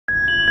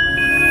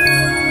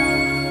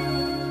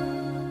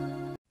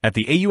At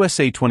the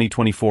AUSA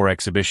 2024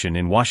 exhibition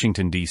in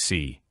Washington,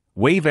 D.C.,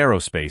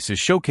 WaveAerospace is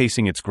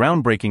showcasing its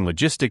groundbreaking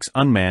logistics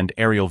unmanned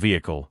aerial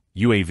vehicle,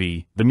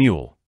 UAV, the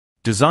Mule.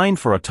 Designed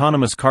for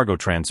autonomous cargo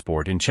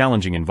transport in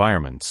challenging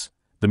environments,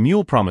 the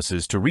Mule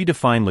promises to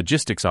redefine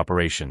logistics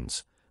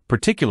operations,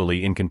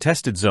 particularly in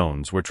contested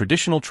zones where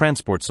traditional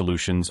transport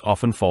solutions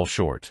often fall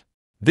short.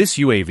 This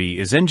UAV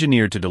is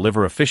engineered to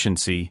deliver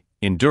efficiency,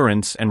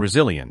 endurance, and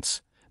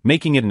resilience,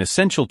 making it an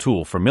essential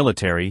tool for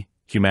military,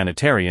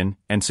 humanitarian,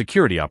 and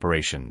security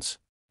operations.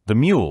 The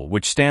Mule,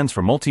 which stands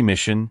for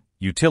multi-mission,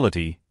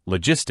 utility,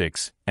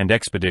 logistics, and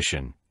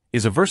expedition,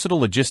 is a versatile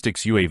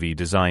logistics UAV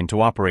designed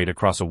to operate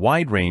across a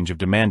wide range of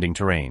demanding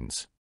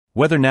terrains.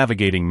 Whether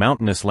navigating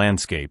mountainous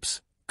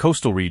landscapes,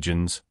 coastal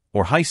regions,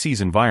 or high-seas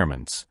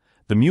environments,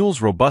 the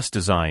Mule's robust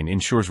design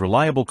ensures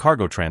reliable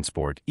cargo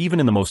transport even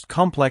in the most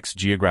complex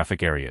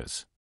geographic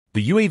areas.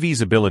 The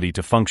UAV's ability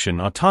to function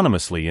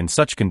autonomously in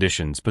such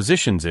conditions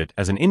positions it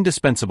as an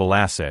indispensable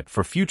asset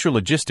for future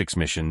logistics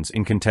missions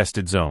in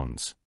contested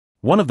zones.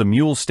 One of the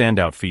Mule's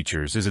standout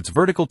features is its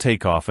vertical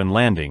takeoff and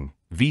landing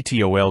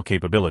 (VTOL)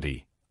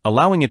 capability,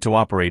 allowing it to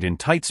operate in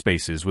tight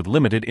spaces with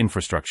limited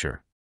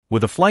infrastructure.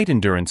 With a flight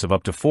endurance of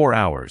up to 4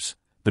 hours,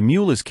 the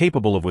Mule is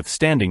capable of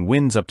withstanding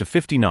winds up to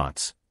 50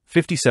 knots,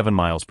 57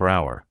 miles per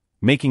hour,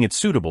 making it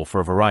suitable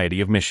for a variety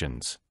of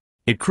missions.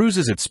 It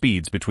cruises at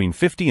speeds between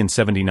 50 and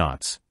 70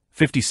 knots,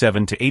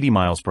 57 to 80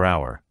 miles per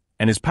hour,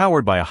 and is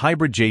powered by a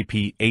hybrid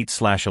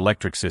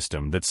JP8/electric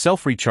system that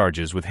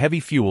self-recharges with heavy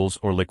fuels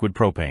or liquid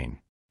propane.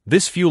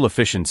 This fuel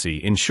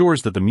efficiency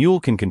ensures that the Mule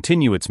can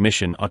continue its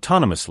mission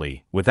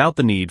autonomously without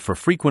the need for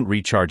frequent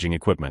recharging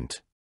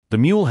equipment. The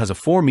Mule has a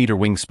 4-meter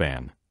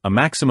wingspan, a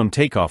maximum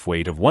takeoff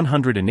weight of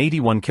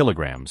 181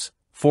 kilograms,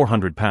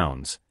 400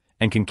 pounds,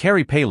 and can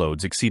carry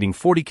payloads exceeding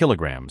 40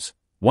 kilograms,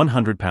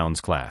 100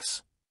 pounds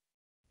class.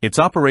 Its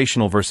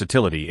operational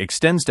versatility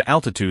extends to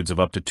altitudes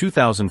of up to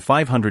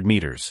 2,500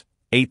 meters,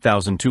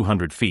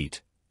 8,200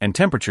 feet, and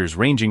temperatures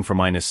ranging from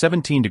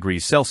 -17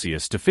 degrees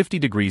Celsius to 50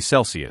 degrees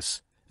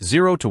Celsius,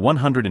 0 to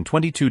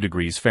 122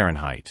 degrees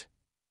Fahrenheit.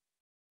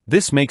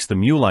 This makes the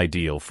Mule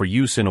ideal for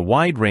use in a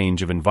wide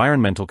range of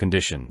environmental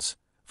conditions,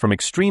 from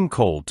extreme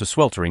cold to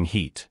sweltering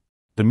heat.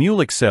 The Mule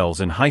excels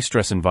in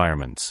high-stress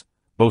environments,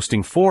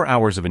 boasting 4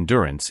 hours of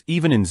endurance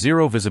even in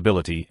zero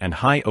visibility and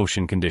high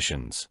ocean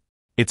conditions.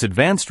 Its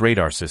advanced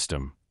radar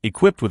system,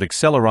 equipped with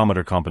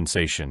accelerometer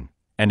compensation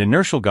and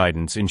inertial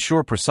guidance,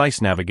 ensure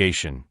precise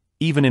navigation,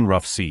 even in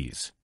rough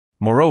seas.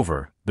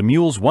 Moreover, the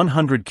Mule's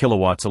 100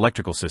 kilowatts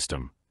electrical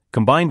system,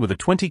 combined with a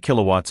 20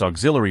 kilowatts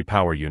auxiliary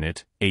power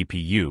unit,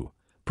 APU,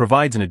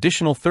 provides an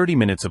additional 30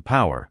 minutes of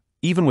power,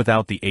 even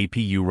without the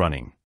APU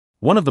running.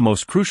 One of the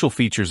most crucial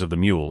features of the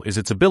Mule is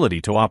its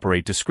ability to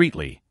operate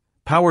discreetly,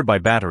 powered by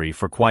battery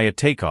for quiet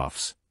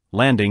takeoffs,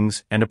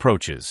 landings, and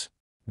approaches.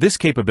 This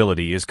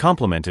capability is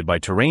complemented by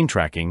terrain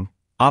tracking,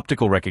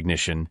 optical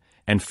recognition,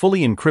 and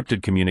fully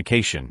encrypted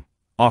communication,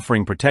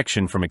 offering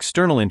protection from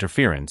external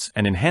interference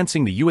and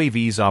enhancing the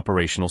UAV's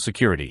operational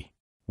security.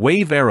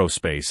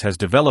 WaveAerospace has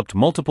developed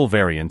multiple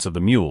variants of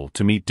the Mule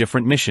to meet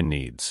different mission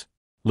needs.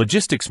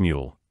 Logistics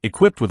Mule,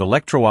 equipped with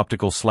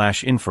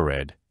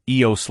electro-optical/infrared,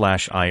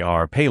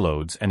 EO/IR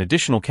payloads and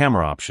additional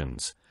camera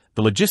options,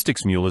 the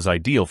Logistics Mule is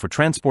ideal for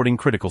transporting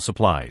critical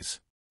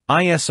supplies.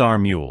 ISR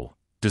Mule,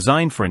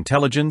 designed for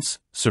intelligence,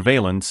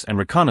 surveillance, and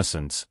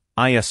reconnaissance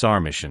 (ISR)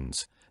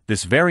 missions,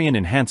 this variant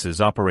enhances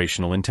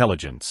operational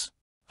intelligence.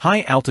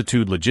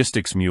 High-altitude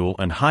Logistics Mule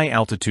and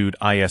high-altitude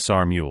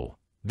ISR Mule.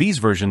 These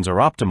versions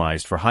are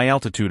optimized for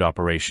high-altitude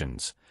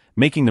operations,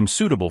 making them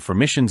suitable for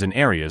missions in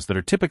areas that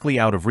are typically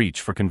out of reach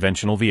for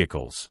conventional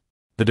vehicles.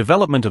 The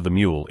development of the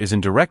Mule is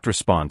in direct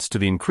response to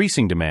the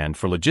increasing demand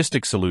for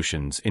logistics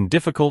solutions in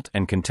difficult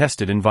and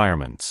contested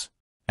environments.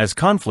 As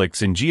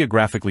conflicts in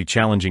geographically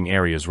challenging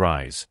areas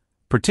rise,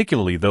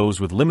 particularly those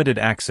with limited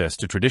access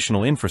to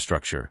traditional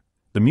infrastructure,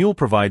 the Mule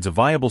provides a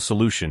viable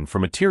solution for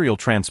material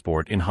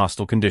transport in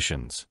hostile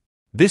conditions.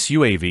 This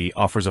UAV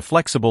offers a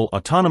flexible,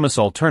 autonomous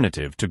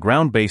alternative to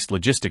ground-based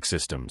logistics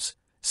systems,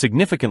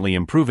 significantly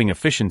improving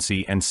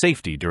efficiency and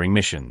safety during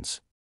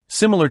missions.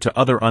 Similar to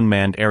other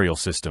unmanned aerial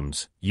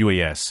systems,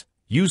 UAS,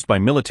 used by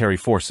military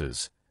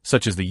forces,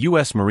 such as the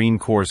U.S. Marine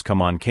Corps'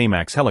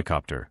 K-MAX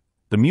helicopter,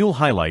 the Mule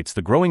highlights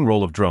the growing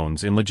role of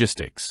drones in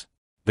logistics.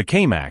 The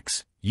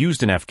K-MAX,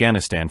 used in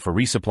Afghanistan for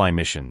resupply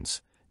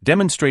missions,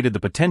 demonstrated the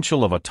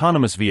potential of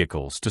autonomous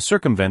vehicles to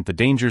circumvent the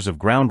dangers of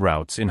ground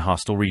routes in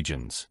hostile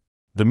regions.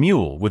 The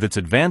Mule, with its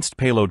advanced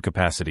payload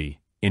capacity,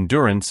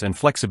 endurance, and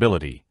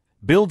flexibility,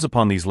 builds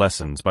upon these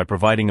lessons by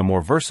providing a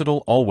more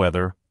versatile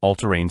all-weather,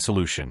 all-terrain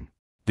solution.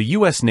 The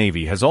U.S.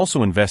 Navy has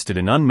also invested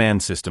in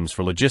unmanned systems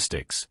for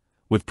logistics,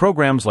 with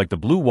programs like the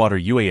Blue Water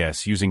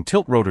UAS using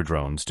tilt-rotor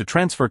drones to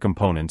transfer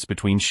components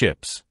between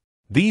ships.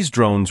 These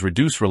drones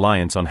reduce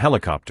reliance on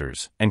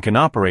helicopters and can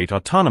operate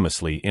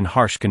autonomously in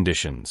harsh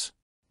conditions.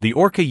 The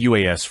Orca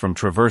UAS from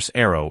Traverse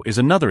Aero is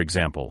another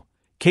example,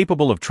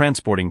 capable of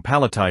transporting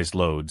palletized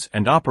loads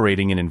and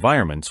operating in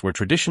environments where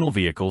traditional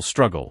vehicles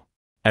struggle.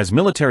 As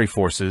military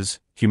forces,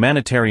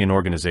 humanitarian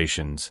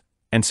organizations,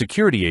 and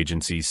security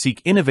agencies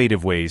seek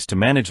innovative ways to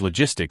manage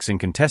logistics in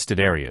contested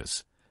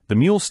areas, the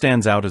Mule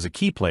stands out as a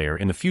key player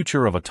in the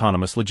future of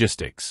autonomous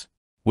logistics.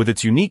 With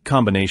its unique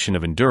combination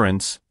of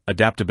endurance,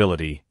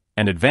 adaptability,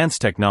 and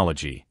advanced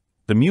technology,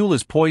 the Mule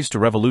is poised to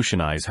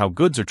revolutionize how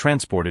goods are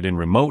transported in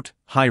remote,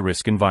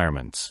 high-risk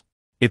environments.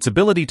 Its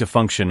ability to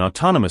function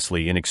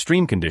autonomously in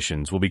extreme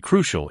conditions will be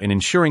crucial in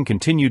ensuring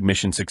continued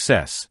mission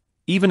success,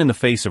 even in the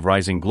face of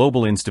rising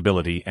global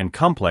instability and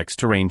complex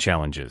terrain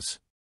challenges.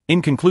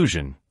 In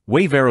conclusion,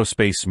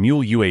 WaveAerospace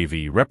Mule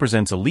UAV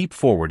represents a leap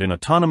forward in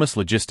autonomous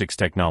logistics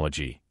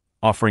technology,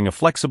 offering a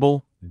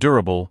flexible,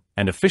 durable,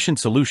 and efficient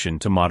solution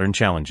to modern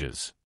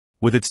challenges.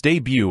 With its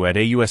debut at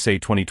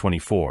AUSA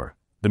 2024,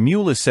 the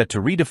Mule is set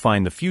to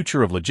redefine the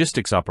future of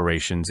logistics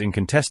operations in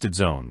contested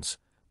zones,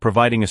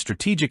 providing a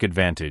strategic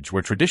advantage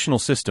where traditional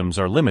systems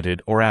are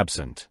limited or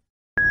absent.